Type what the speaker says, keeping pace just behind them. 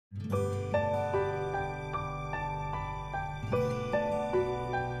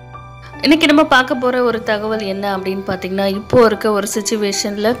இன்னைக்கு நம்ம பார்க்க போற ஒரு தகவல் என்ன அப்படினு பாத்தீங்கன்னா இப்போ இருக்க ஒரு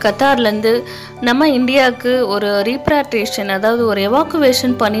சிச்சுவேஷன்ல கத்தார்ல இருந்து நம்ம இந்தியாவுக்கு ஒரு repatriation அதாவது ஒரு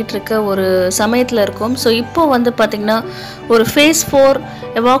evacuation பண்ணிட்டு இருக்க ஒரு சமயத்துல இருக்கோம் சோ இப்போ வந்து பாத்தீங்கன்னா ஒரு phase 4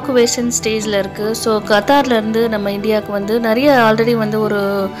 evacuation stageல இருக்கு சோ கத்தார்ல இருந்து நம்ம இந்தியாவுக்கு வந்து நிறைய ஆல்ரெடி வந்து ஒரு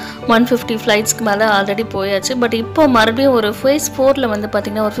 150 flightsக்கு மேல ஆல்ரெடி போயாச்சு பட் இப்போ மறுபடியும் ஒரு phase 4ல வந்து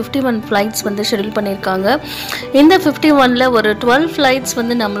பாத்தீங்கன்னா ஒரு 51 flights வந்து ஷெட்யூல் பண்ணிருக்காங்க இந்த 51ல ஒரு 12 flights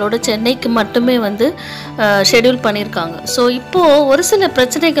வந்து நம்மளோட சென்னைக்கு மட்டுமே வந்து ஷெட்யூல் பண்ணிருக்காங்க சோ இப்போ ஒரு சில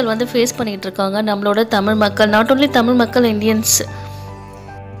பிரச்சனைகள் வந்து ஃபேஸ் பண்ணிட்டு இருக்காங்க நம்மளோட தமிழ் மக்கள் not only தமிழ் மக்கள் இந்தியன்ஸ்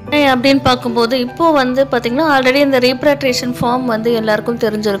அப்படினு பாக்கும்போது இப்போ வந்து பாத்தீங்கன்னா ஆல்ரெடி இந்த repatriation form வந்து எல்லாருக்கும்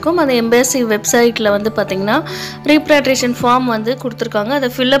தெரிஞ்சிருக்கும் அந்த எம்பசி வெப்சைட்ல வந்து பாத்தீங்கன்னா repatriation form வந்து கொடுத்திருக்காங்க அதை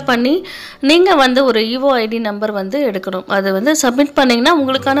fill up பண்ணி நீங்க வந்து ஒரு EOID நம்பர் வந்து எடுக்கணும் அது வந்து சப்மிட் பண்ணீங்கன்னா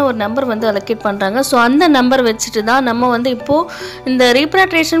உங்களுக்கான ஒரு நம்பர் வந்து அலோகேட் பண்றாங்க சோ அந்த நம்பர் வெச்சிட்டு தான் நம்ம வந்து இப்போ இந்த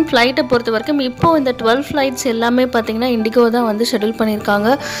repatriation flight பொறுத்த வரைக்கும் இப்போ இந்த 12 flights எல்லாமே பாத்தீங்கன்னா இண்டிகோ தான் வந்து ஷெட்யூல்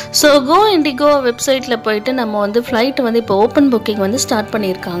பண்ணிருக்காங்க சோ கோ இண்டிகோ வெப்சைட்ல போய்ட்டு நம்ம வந்து flight வந்து இப்போ ஓபன் புக்கிங் வந்து ஸ்டார்ட்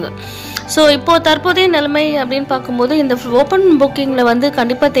பண்ணிருக்காங்க சோ இப்போ தற்போதைய நிலைமை அப்படினு பாக்கும்போது இந்த ஓபன் புக்கிங்ல வந்து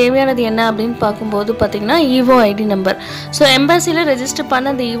கண்டிப்பா தேவையானது என்ன அப்படினு பாக்கும்போது பாத்தீங்கன்னா EOID நம்பர் சோ எம்பசில ரெஜிஸ்டர்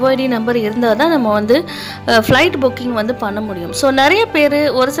பண்ண அந்த EOID நம்பர் இருந்தா தான் நம்ம வந்து ஃளைட் புக்கிங் வந்து பண்ண முடியும் சோ நிறைய பேர்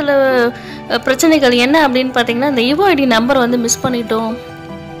ஒரு சில பிரச்சனைகள் என்ன அப்படினு பாத்தீங்கன்னா இந்த EOID நம்பர் வந்து மிஸ் பண்ணிட்டோம்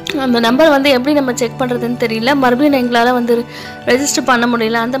அந்த நம்பர் வந்து எப்படி நம்ம செக் பண்றதுன்னு தெரியல மறுபடியும் எங்களால வந்து ரெஜிஸ்டர் பண்ண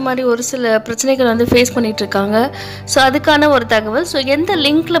முடியல அந்த மாதிரி ஒரு சில பிரச்சனைகள் வந்து ஃபேஸ் பண்ணிட்டு இருக்காங்க சோ அதுக்கான ஒரு தகவல் சோ எந்த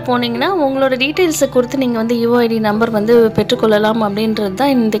லிங்க்ல போனீங்கன்னா உங்களோட டீடைல்ஸ் கொடுத்து நீங்க வந்து EOID நம்பர் வந்து பெற்றுக்கொள்ளலாம் அப்படின்றது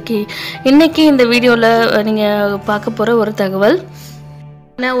தான் இன்னைக்கு இந்த வீடியோல நீங்க பார்க்க போற ஒரு தகவல்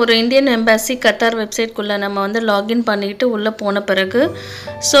ஒரு இந்தியன் எம்பசி கத்தார் வெப்சைட் குள்ள நம்ம வந்து லாகின் பண்ணிட்டு உள்ள போன பிறகு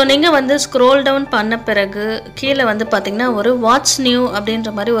சோ நீங்க வந்து ஸ்க்ரோல் டவுன் பண்ண பிறகு கீழ வந்து பாத்தீங்கன்னா ஒரு வாட்ச் நியூ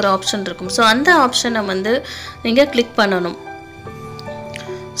அப்படின்ற மாதிரி ஒரு ஆப்ஷன் இருக்கும் சோ அந்த ஆப்ஷனை வந்து நீங்க கிளிக் பண்ணனும்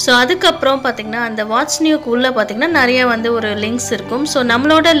சோ அதுக்கு அப்புறம் பாத்தீங்கன்னா அந்த வாட்ச் நியூக்கு உள்ள பாத்தீங்கன்னா நிறைய வந்து ஒரு லிங்க்ஸ் இருக்கும் சோ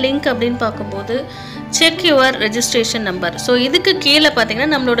நம்மளோட லிங்க் அப்படினு பாக்கும்போது check your registration number so இதுக்கு கீழ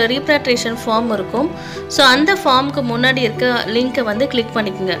பாத்தீங்கன்னா நம்மளோட repatriation form இருக்கும் சோ அந்த ஃபார்ம்க்கு முன்னாடி இருக்க லிங்கை வந்து கிளிக்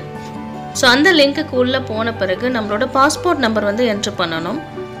பண்ணிக்கங்க சோ அந்த லிங்க்குக்கு உள்ள போன பிறகு நம்மளோட பாஸ்போர்ட் நம்பர் வந்து என்டர் பண்ணனும்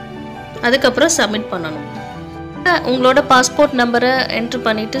அதுக்கு அப்புறம் சப்மிட் பண்ணனும் உங்களோட பாஸ்போர்ட் நம்பரை என்டர்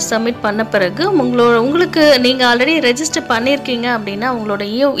பண்ணிட்டு சப்மிட் பண்ண பிறகு உங்களுக்கு நீங்க ஆல்ரெடி ரெஜிஸ்டர் பண்ணிருக்கீங்க அப்படினா உங்களோட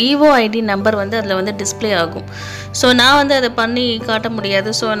EOID நம்பர் வந்து அதுல வந்து டிஸ்ப்ளே ஆகும் சோ நான் வந்து அதை பண்ணி காட்ட முடியாது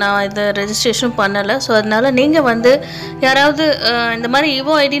சோ நான் இத ரெஜிஸ்ட்ரேஷன் பண்ணல சோ அதனால நீங்க வந்து யாராவது இந்த மாதிரி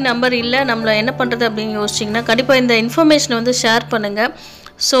EOID நம்பர் இல்ல நம்மள என்ன பண்றது அப்படினு யோசிச்சீங்கன்னா கண்டிப்பா இந்த இன்ஃபர்மேஷனை வந்து ஷேர் பண்ணுங்க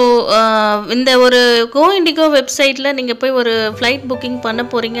சோ இந்த ஒரு கோ இண்டிகோ வெப்சைட்ல நீங்க போய் ஒரு ஃளைட் புக்கிங் பண்ண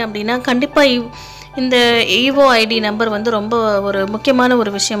போறீங்க அப்படினா கண்டிப்பா இந்த EOID நம்பர் வந்து ரொம்ப ஒரு முக்கியமான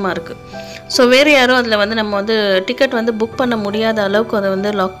ஒரு விஷயமா இருக்கு சோ வேற யாரும் அதுல வந்து நம்ம வந்து டிக்கெட் வந்து புக் பண்ண முடியாத அளவுக்கு அதை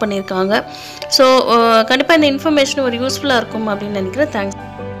வந்து லாக் பண்ணிருக்காங்க சோ கண்டிப்பா இந்த இன்ஃபர்மேஷன் ஒரு யூஸ்ஃபுல்லா இருக்கும் அப்படினு நினைக்கிறேன்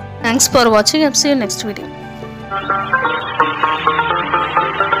Thanks for watching. I'll see you next video.